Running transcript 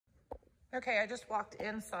Okay, I just walked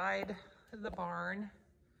inside the barn.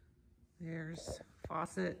 There's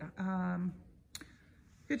faucet,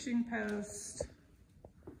 hitching post,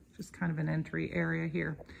 just kind of an entry area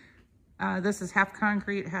here. This is half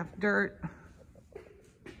concrete, half dirt.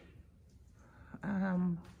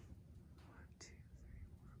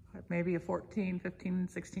 Maybe a 14, 15,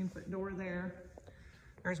 16 foot door there.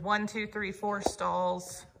 There's 1, 2, 3, 4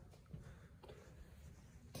 stalls.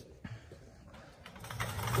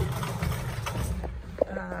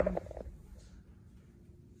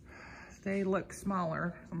 They look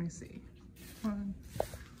smaller. Let me see. 1,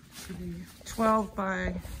 2, 12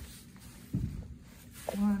 by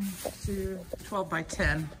 1, 2, 12 by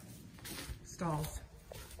 10 stalls.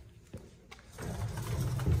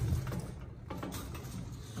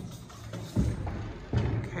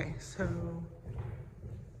 Okay, so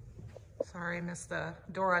sorry, I missed the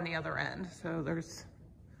door on the other end. So there's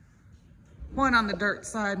one on the dirt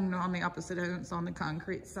side and on the opposite end, it's on the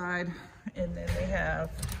concrete side. And then they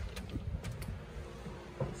have,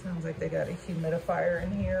 sounds like they got a humidifier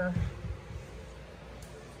in here.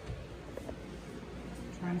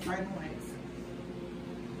 Trying to find the lights.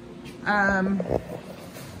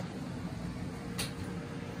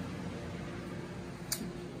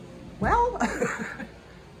 Well,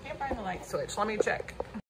 can't find the light switch. Let me check.